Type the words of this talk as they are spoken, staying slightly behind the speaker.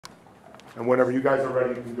And whenever you guys are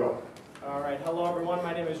ready, you can go. All right, hello everyone.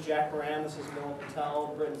 My name is Jack Moran. This is Noel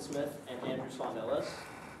Patel, Britton Smith, and Andrew Swanillis.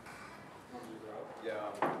 Yeah,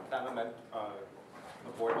 can I have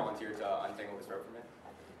a board volunteer to untangle this rope for me?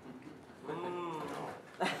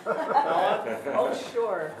 Oh,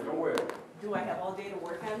 sure. No way. Do I have all day to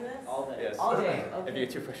work on this? All day. Yes. All day, If okay. you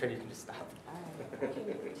get too frustrated, you can just stop. All right. I can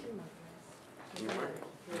make it too, my friends.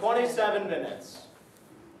 27 minutes.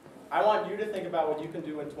 I want you to think about what you can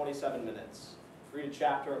do in 27 minutes. Read a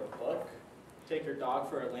chapter of a book, take your dog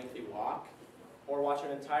for a lengthy walk, or watch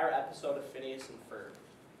an entire episode of Phineas and Ferb.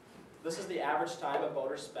 This is the average time a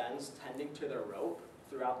boater spends tending to their rope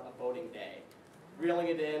throughout a boating day. Reeling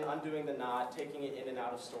it in, undoing the knot, taking it in and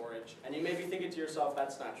out of storage. And you may be thinking to yourself,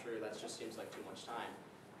 that's not true, that just seems like too much time.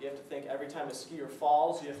 You have to think every time a skier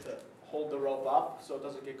falls, you have to hold the rope up so it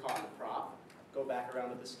doesn't get caught in the prop. Go back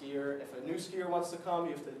around to the skier. If a new skier wants to come,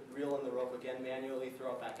 you have to reel in the rope again manually,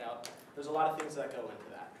 throw it back out. There's a lot of things that go into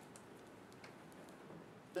that.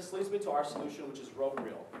 This leads me to our solution, which is rope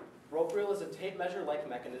reel. Rope reel is a tape measure-like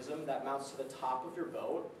mechanism that mounts to the top of your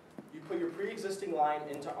boat. You put your pre-existing line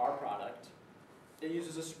into our product. It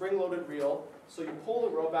uses a spring-loaded reel, so you pull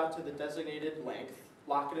the rope out to the designated length,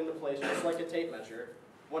 lock it into place just like a tape measure.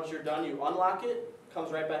 Once you're done, you unlock it, comes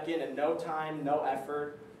right back in no time, no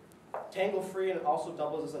effort. Tangle-free, and it also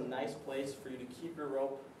doubles as a nice place for you to keep your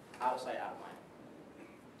rope out of sight, out of mind.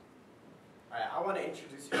 All right, I want to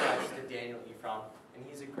introduce you guys to Daniel Ephraim, and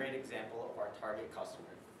he's a great example of our target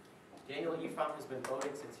customer. Daniel Ephraim has been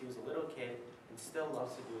boating since he was a little kid and still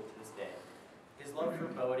loves to do it to this day. His love for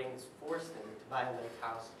boating has forced him to buy a lake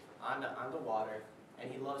house on the water, and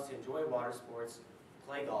he loves to enjoy water sports,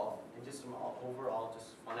 play golf, and just some overall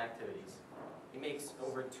just fun activities. He makes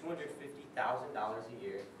over $250,000 a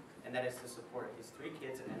year, and that is to support his 3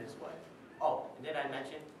 kids and his wife. Oh, and did I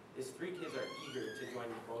mention, his 3 kids are eager to join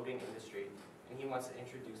the boating industry, and he wants to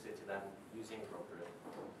introduce it to them using rope reel.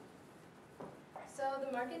 So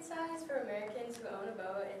the market size for Americans who own a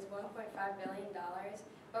boat is $1.5 billion,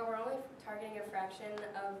 but we're only targeting a fraction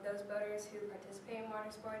of those boaters who participate in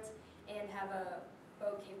water sports and have a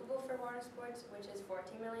boat capable for water sports, which is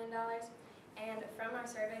 $14 million. And from our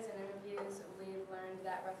surveys and interviews, we've learned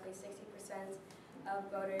that roughly 60% of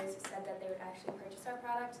boaters said that they would actually purchase our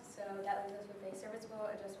product, so that leaves us with a serviceable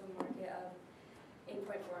addressable market of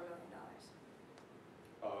 $8.4 million.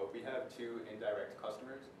 We have 2 indirect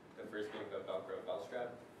customers. The first being the Velcro belt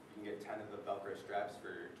strap. You can get 10 of the Velcro straps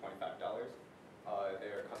for $25.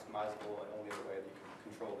 They are customizable in only the way that you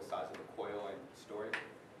can control the size of the coil and store it.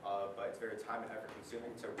 But it's very time and effort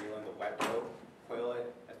consuming to reel in the wet rope, coil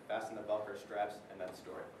it, fasten the Velcro straps, and then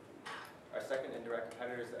store it. Our second indirect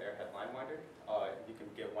competitor is the Airhead Line Winder. You can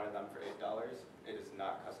get one of them for $8. It is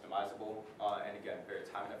not customizable, and again, very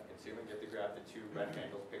time and effort consuming. You have to grab the 2 red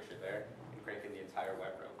handles pictured there and crank in the entire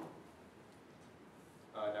wet rope.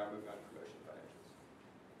 Now moving on to promotion financials.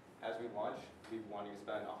 As we launch, we want you to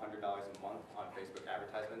spend $100 a month on Facebook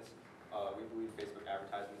advertisements. We believe Facebook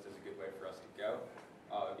advertisements is a good way for us to go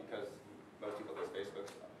because most people that use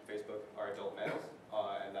Facebook are adult males,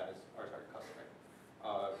 and that is our target customer.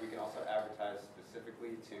 We can also advertise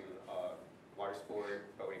specifically to water sport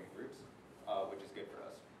boating groups, which is good for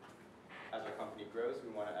us. As our company grows,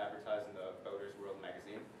 we want to advertise in the Boaters World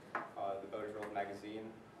magazine. The Boaters World magazine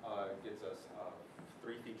gives us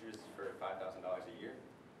 3 features for $5,000 a year.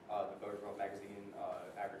 The Boaters World magazine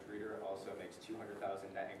average reader also makes $200,000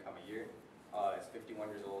 net income a year. It's 51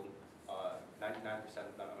 years old. 99%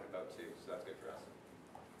 of them own a boat too, so that's good for us.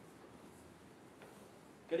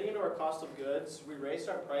 Getting into our cost of goods, we raised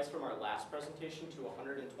our price from our last presentation to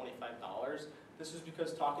 $125. This is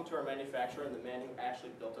because talking to our manufacturer and the man who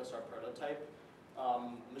actually built us our prototype,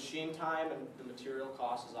 machine time and the material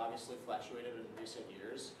cost has obviously fluctuated in recent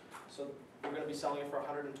years. So we're going to be selling it for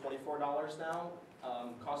 $124 now.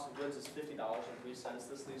 Cost of goods is $50.03.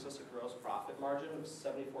 This leaves us a gross profit margin of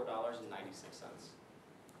 $74.96.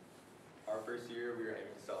 Our first year, we were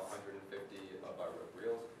aiming to sell 150 of our rope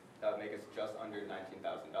reels. That would make us just under $19,000.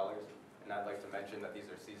 And I'd like to mention that these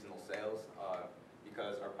are seasonal sales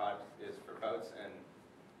because our product is for boats and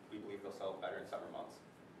we believe they'll sell better in summer months.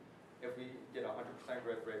 If we get a 100%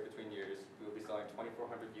 growth rate between years, we will be selling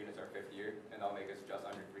 2,400 units our 5th year, and that'll make us just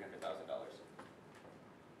under $300,000.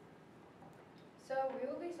 So we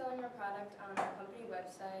will be selling our product on our company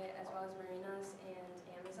website as well as marinas and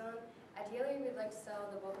Amazon. Ideally, we'd like to sell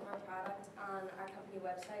the bulk of our product on our company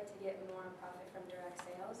website to get more profit from direct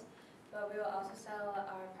sales, but we will also sell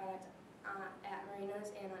our product at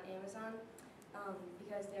marinas and on Amazon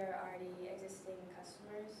because they're already existing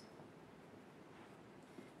customers.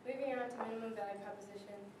 Moving on to minimum value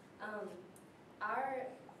proposition,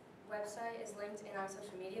 our website website is linked in our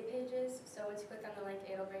social media pages. So once you click on the link,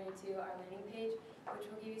 it'll bring you to our landing page, which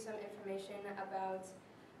will give you some information about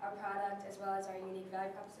our product as well as our unique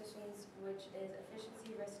value propositions, which is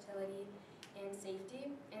efficiency, versatility, and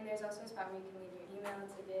safety. And there's also a spot where you can leave your email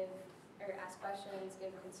to give or ask questions,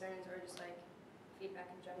 give concerns, or just like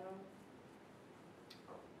feedback in general.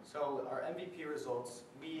 So our MVP results,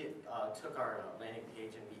 we took our landing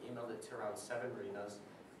page and we emailed it to around 7 marinas.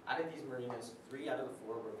 Out of these marinas, 3 out of the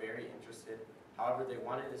 4 were very interested. However, they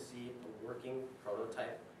wanted to see a working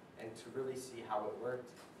prototype and to really see how it worked.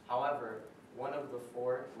 However, one of the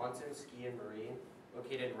 4, Munson Ski and Marine,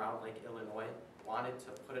 located in Round Lake, Illinois, wanted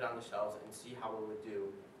to put it on the shelves and see how it would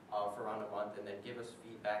do for around a month and then give us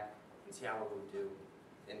feedback and see how it would do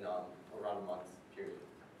in around a month period.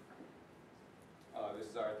 This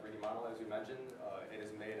is our 3D model, as we mentioned. It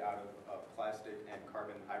is made out of plastic and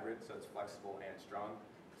carbon hybrid, so it's flexible and strong.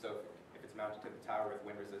 So if it's mounted to the tower with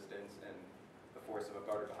wind resistance and the force of a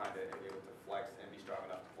boater behind it, it'll be able to flex and be strong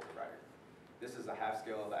enough to pull the rider. This is a half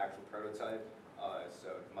scale of the actual prototype,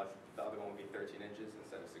 so the other one will be 13 inches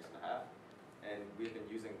instead of 6.5. And we've been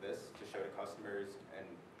using this to show to customers, and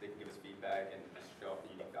they can give us feedback and just show off the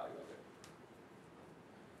unique value of it.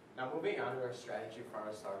 Now moving on to our strategy for our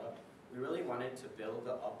startup, we really wanted to build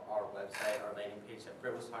up our website, our landing page that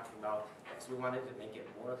Britt was talking about, because we wanted to make it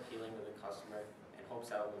more appealing to the customer in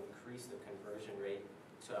hopes that it would increase the conversion rate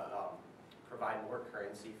to provide more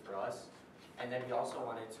currency for us. And then we also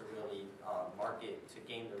wanted to really market to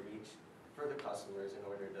gain the reach for the customers in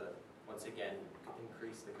order to, once again,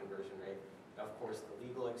 increase the conversion rate. And of course, the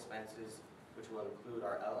legal expenses, which will include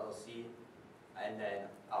our LLC, and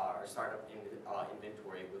then our startup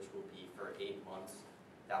inventory, which will be for 8 months.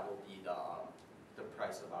 That will be the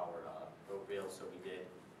price of our rope reels. So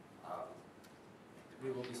we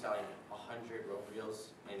will be selling 100 rope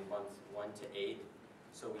reels in months 1 to 8.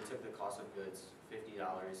 So we took the cost of goods, $50.03,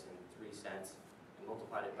 and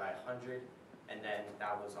multiplied it by 100, and then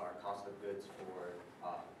that was our cost of goods for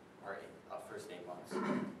our first 8 months.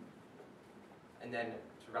 And then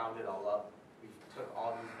to round it all up, we took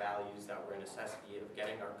all these values that were a necessity of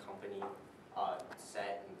getting our company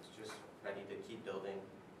set and just ready to keep building.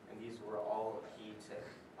 And these were all key to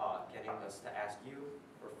getting us to ask you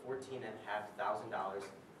for $14,500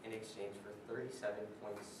 in exchange for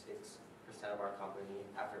 37.6% of our company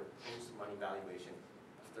after post-money valuation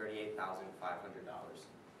of $38,500.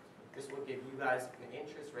 This will give you guys an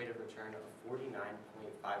interest rate of return of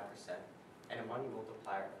 49.5% and a money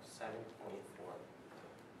multiplier of 7.4.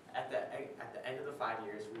 At the end of the 5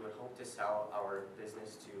 years, we would hope to sell our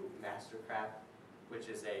business to Mastercraft, which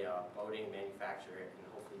is a boating manufacturer, and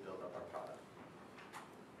hopefully build up our product.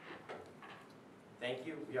 Thank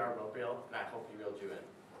you. We are Rope Reel, and I hope you reeled you in.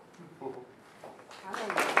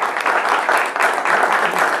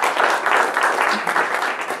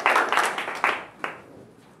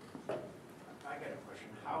 I got a question.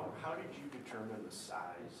 How did you determine the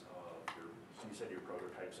size of your, so you said your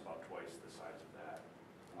prototype's about twice the size of that?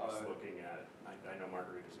 Just looking at, I know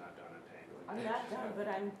Margarita's not done untangling. I'm not done, but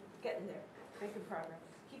I'm getting there, making progress.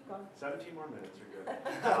 Keep going. 17 more minutes are good.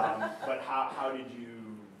 But how did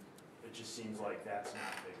you, it just seems like that's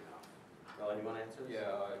not big enough. Well, you want to answer this?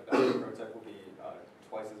 Yeah, that prototype will be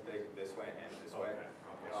twice as big this way and this way. Okay,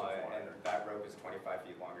 so it's And wider. that rope is 25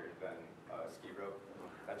 feet longer than ski rope.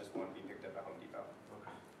 That just won't be picked up at Home Depot. Okay.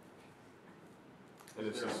 And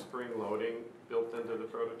is the spring loading built into the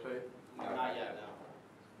prototype? Not yet, no.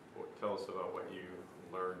 Tell us about what you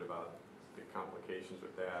learned about the complications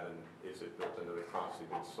with that, and is it built into the cost of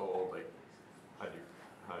goods sold? Like, how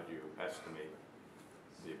do you estimate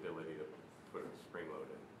the ability to put a spring load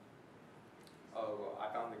in? Well, I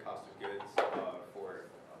found the cost of goods for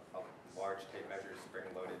a large tape measure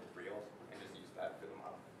spring-loaded reel and just used that for the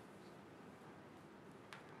model.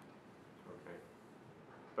 Okay.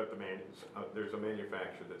 But there's a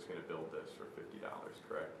manufacturer that's going to build this for $50,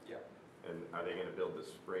 correct? Yeah. And are they going to build the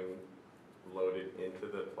spring loaded into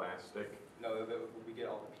the plastic? No, we get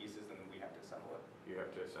all the pieces and then we have to assemble it. You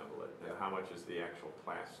have to assemble it. And Yeah. how much is the actual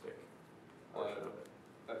plastic portion of it?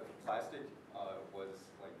 The plastic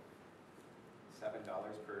was like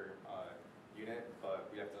 $7 per unit, but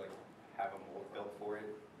we have to like have a mold built for it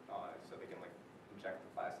so they can like inject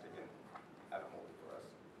the plastic and have it molded for us.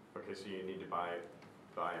 Okay, so you need to buy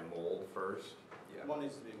a mold first. Yeah. One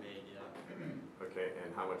needs to be made, yeah. Okay,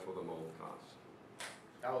 and how much will the mold cost?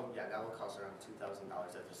 That will cost around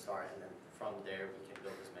 $2,000 at the start, and then from there we can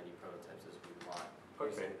build as many prototypes as we want Okay.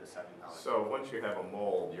 using the $7. So once you have a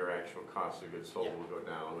mold, your actual cost of goods sold will go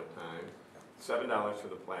down with time. $7 for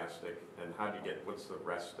the plastic, and how do you get, what's the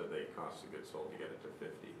rest of the cost of goods sold? You get it to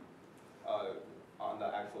 50. On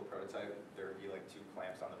the actual prototype, there would be like 2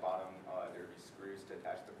 clamps on the bottom, there would be screws to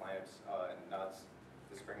attach the clamps, nuts,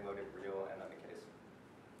 the spring-loaded reel, and then the case.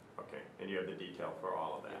 Okay, and you have the detail for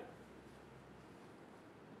all of that?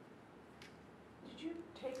 Did you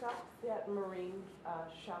take up that marine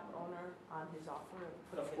shop owner on his offer of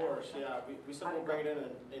putting Of it on the course, shop? yeah, we said we'll bring it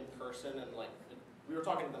in person, and like, we were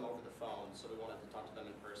talking to them over the phone, so we wanted to talk to them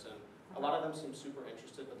in person. A lot of them seemed super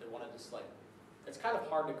interested, but they wanted just like, it's kind of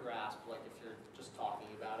hard to grasp, like if you're just talking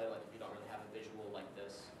about it, like if you don't really have a visual like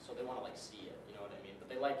this, so they want to like see it, you know what I mean? But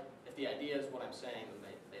they like, if the idea is what I'm saying, then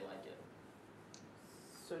they like it.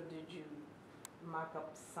 So did you mock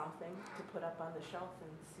up something to put up on the shelf and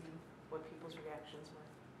see what people's reactions were?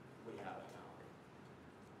 We have it now.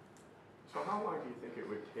 So how long do you think it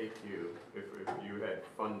would take you, if you had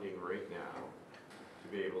funding right now, to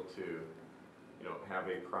be able to, you know, have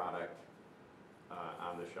a product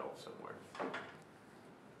on the shelf somewhere?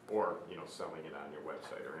 Or, you know, selling it on your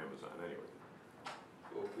website or Amazon anyway?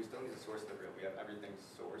 Well, we still need to source the reel. We have everything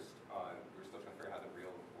sourced. We're still trying to figure out how the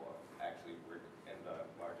reel will actually work in the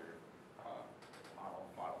larger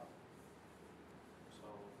model.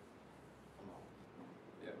 So, come on.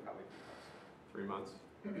 Yeah, probably 3 months.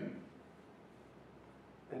 3 months?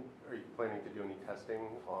 And are you planning to do any testing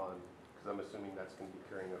on, because I'm assuming that's going to be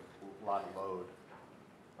carrying a lot of load.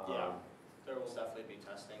 Yeah, there will definitely be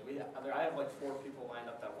testing. I have like 4 people lined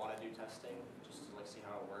up that want to do testing, just to like see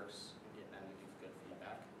how it works and get them to give good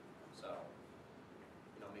feedback. So,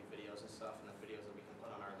 you know, make videos and stuff, and then videos that we can put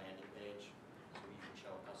on our landing page, so we can show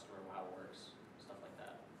a customer how it works, stuff like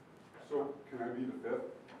that. So can I be the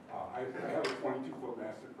fifth? I have a 22-foot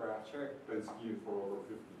Mastercraft. Sure. Been skiing for over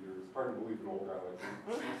 50 years. Hard to believe an old guy like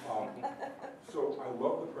me. So I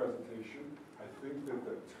love the presentation. I think that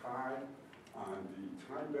the time on the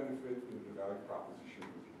time benefit and the value proposition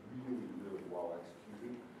was really, really well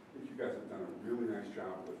executed. I think you guys have done a really nice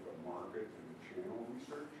job with the market and the channel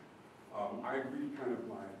research. I agree kind of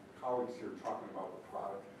my colleagues here talking about the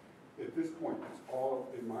product. At this point, it's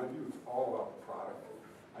all, in my view, it's all about the product.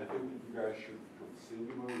 I think that you guys should become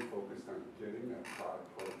singularly focused on getting that product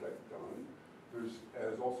prototype done. There's,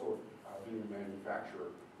 as also being a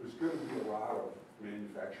manufacturer, there's going to be a lot of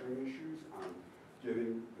manufacturing issues on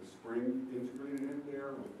getting the spring integrated in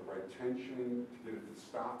there with the right tension to get it to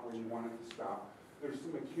stop when you want it to stop. There's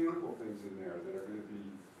some mechanical things in there that are going to be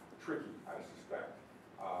tricky, I suspect,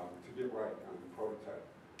 to get right on the prototype.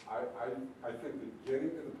 I think that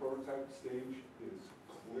getting to the prototype stage is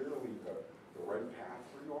clearly the right path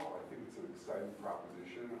for you all. I think it's an exciting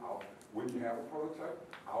proposition. When you have a prototype,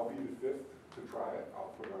 I'll be the fifth to try it.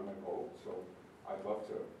 I'll put it on my boat. So I'd love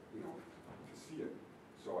to, you know, to see it.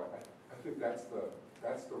 So I think that's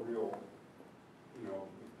the real, you know,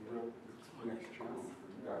 the next challenge for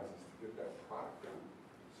you guys is to get that product done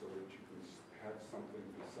so that you can have something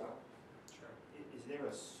to sell. Sure. Is there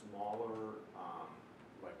a smaller,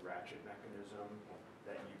 like ratchet mechanism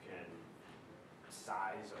that you can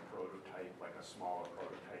size a prototype, like a smaller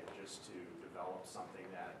prototype, just to develop something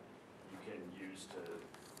that you can use to,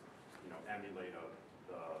 you know, emulate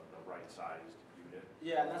the right sized unit?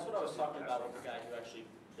 Yeah, and that's what I was talking about with the guy who actually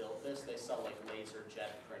built this. They sell like laser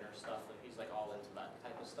jet printer stuff, and he's like all into that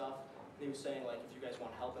type of stuff. And he was saying like, if you guys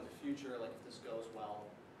want help in the future, like if this goes well,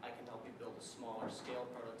 I can help you build a smaller scale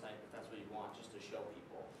prototype if that's what you want, just to show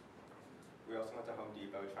people. We also went to Home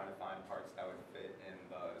Depot trying to find parts that would fit in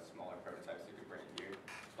the smaller prototypes you could bring here.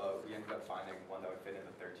 But we ended up finding one that would fit in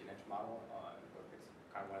the 13-inch model. It's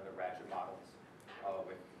kind of one of the ratchet models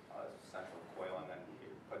with a central coil, and then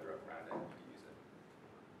you put the rope around it and you can use it.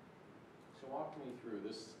 So walk me through,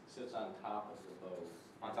 this sits on top of the boat.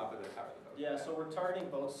 On top of the tower of the boat. Yeah, so we're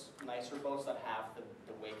targeting boats, nicer boats that have the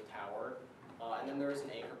wake tower. And then there is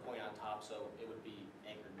an anchor point on top, so it would be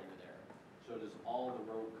anchored near there. So does all the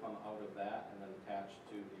rope come out of that and then attach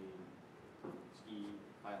to the ski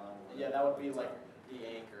pylon? Yeah, that would be like the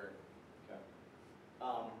anchor. Okay.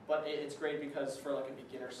 But it's great because for like a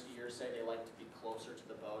beginner skier, say they like to be closer to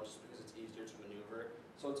the boat just because it's easier to maneuver.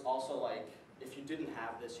 So it's also like, if you didn't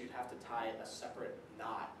have this, you'd have to tie a separate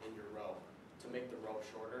knot in your rope to make the rope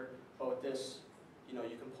shorter. But with this, you know,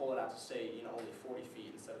 you can pull it out to say, you know, only 40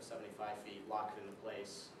 feet instead of 75 feet, lock it into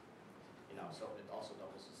place, you know, so it also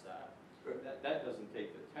doubles as that. That doesn't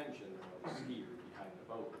take the tension of the skier behind the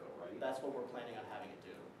boat though, right? That's what we're planning on having it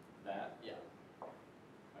do. That? Yeah,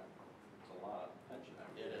 It's a lot of tension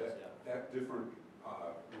out it there. is, yeah. That different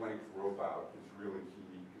length rope out is really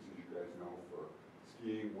key because, as you guys know, for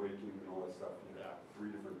skiing, waking, and all that stuff, you have three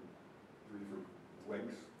different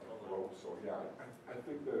lengths of rope. So yeah, I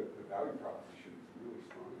think the value proposition is really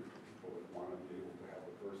strong for people that want to be able to have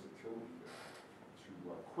the versatility to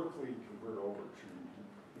quickly convert over to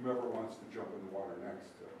whomever wants to jump in the water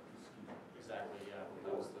next to ski. Exactly, yeah,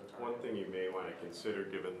 that was the One target. thing you may want to consider,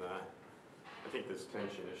 given that, I think this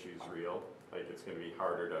tension issue is real. Like, it's going to be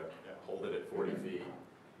harder to hold it at 40 feet.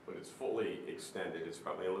 When it's fully extended, it's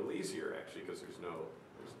probably a little easier, actually, because there's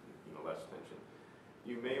less tension.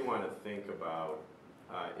 You may want to think about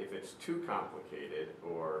if it's too complicated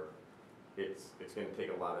or it's going to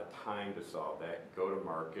take a lot of time to solve that, go to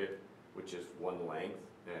market with just one length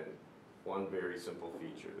and one very simple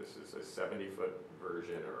feature. This is a 70-foot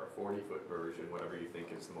version or a 40-foot version, whatever you think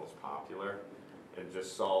is the most popular, and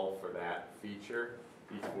just solve for that feature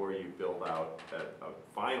before you build out a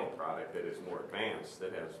final product that is more advanced,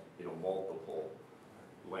 that has, you know, multiple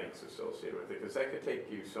lengths associated with it, because that could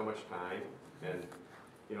take you so much time. And,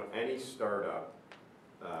 you know, any startup,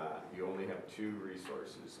 you only have two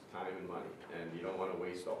resources, time and money, and you don't want to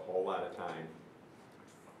waste a whole lot of time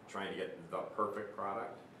trying to get the perfect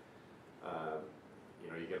product. You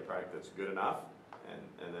know, you get a product that's good enough,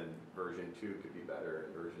 and then version 2 could be better,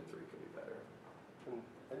 and version 3 could be better. And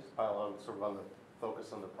I just pile on, sort of on the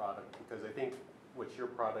focus on the product, because I think what your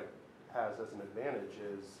product has as an advantage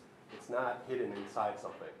is it's not hidden inside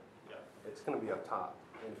something. Yeah. It's going to be up top,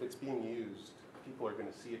 and if it's being used, people are going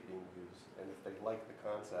to see it being used, and if they like the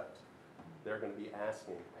concept, they're going to be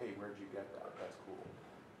asking, hey, where'd you get that? That's cool.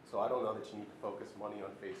 So I don't know that you need to focus money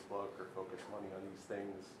on Facebook or focus money on these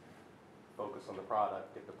things. Focus on the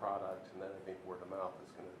product, get the product, and then I think word of mouth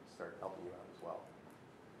is going to start helping you out as well.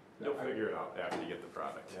 You'll figure it out after you get the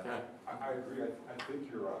product. Yeah. I agree. I think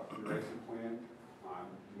your exit plan,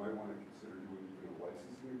 you might want to consider doing even a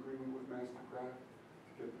licensing agreement with Mastercraft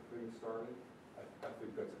to get the thing started. I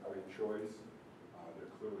think that's a great choice.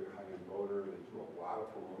 They're clearly a high-end boater. They do a lot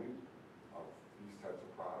of promoting of these types of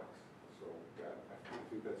products. So yeah, I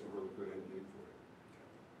think that's a really good end game for it.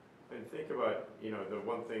 And think about, you know, the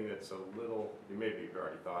one thing that's a little, you maybe you've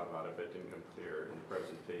already thought about it, but didn't come clear in the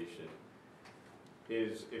presentation,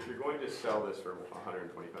 is if you're going to sell this for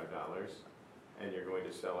 $125 and you're going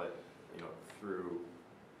to sell it, you know, through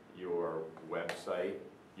your website,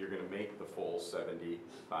 you're going to make the full $75.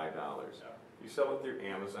 You sell it through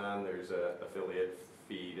Amazon, there's an affiliate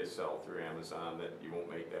fee to sell through Amazon that you won't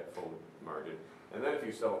make that full margin. And then if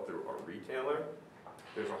you sell it through a retailer,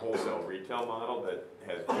 there's a wholesale retail model that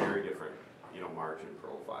has very different, you know, margin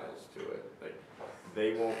profiles to it. Like,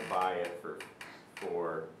 they won't buy it for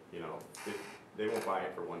you know, they won't buy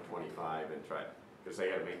it for $125 and try, because they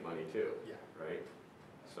gotta make money too. Yeah. Right?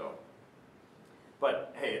 So,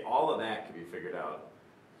 but hey, all of that can be figured out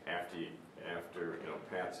after you know,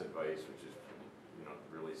 Pat's advice, which is, you know,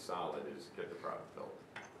 really solid, is get the product built.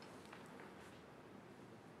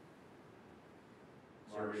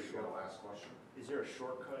 Last question. Is there a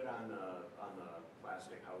shortcut on the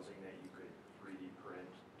plastic housing that you could 3D print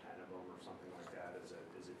kind of over something like that? Is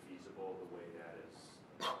it feasible the way that is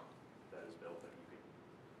built, that you could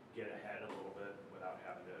get ahead a little bit without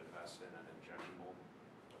having to invest in an injection mold?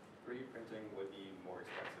 3D printing would be more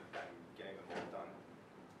expensive than getting the mold done.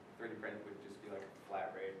 3D print would just be like a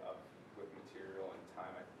flat rate with material and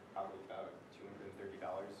time at probably about $230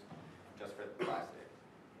 just for the plastic.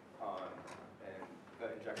 And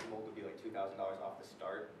the injection mold would be like $2,000 off the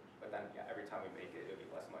start, but then yeah, every time we make it, it would be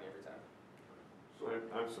less money every time. So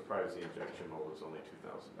I'm surprised the injection mold is only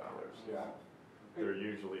 $2,000. yeah. They're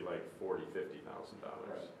usually like $40,000, $50,000.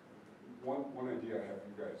 Right. One idea I have for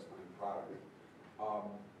you guys on product.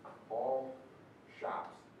 All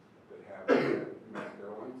shops that have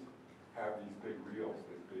airlines have these big reels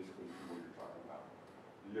that basically do what you're talking about.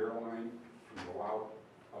 The airline can go out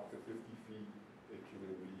up to 50 feet, it can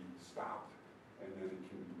be stopped, and then it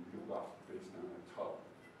can be reeled up based on a tug.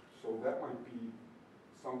 So that might be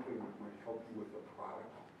something that might help you with the product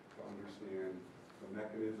to understand the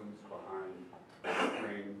mechanisms behind the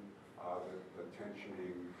spring, the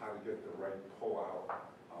tensioning, how to get the right pull out.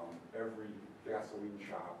 Every gasoline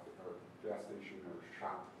shop or gas station or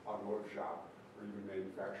shop, automotive shop, or even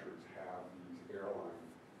manufacturers have these airline,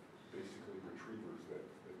 basically retrievers that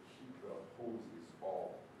keep the hoses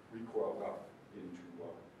all recoiled up into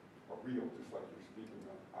a reel, just like you're speaking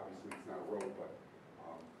of. Obviously, it's not a rope, but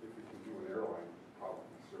if we can do an airline, it would probably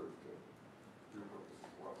serve to your purpose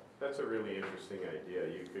as well. That's a really interesting idea.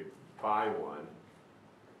 You could buy one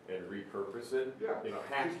and repurpose it, Yeah. you know,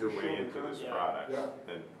 hack your way into this Yeah. product,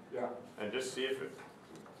 Yeah. and just see if it,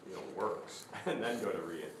 you know, works, and then go to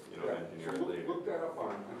Yeah. engineer So it later. look that up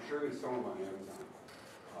I'm sure they sell them on Amazon,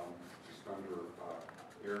 just under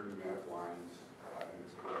air pneumatic lines, and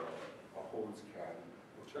it's called a hose caddy.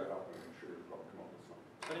 Look that up and I'm sure you'll probably come up with something.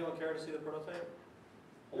 Does anyone care to see the prototype?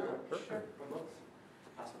 Yeah, Sure.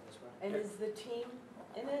 Pass it this way. And is the team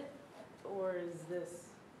in it, or is this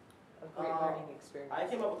a great learning experience? I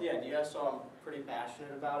came up with the idea, so I'm pretty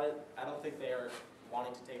passionate about it. I don't think they are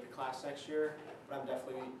wanting to take the class next year, but I'm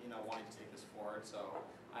definitely, wanting to take this forward. So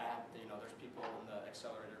I have, there's people in the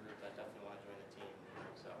accelerator group that definitely want to join the team.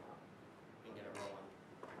 So we can get it rolling.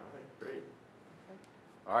 All right, great.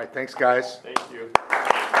 All right, thanks, guys. Thank you.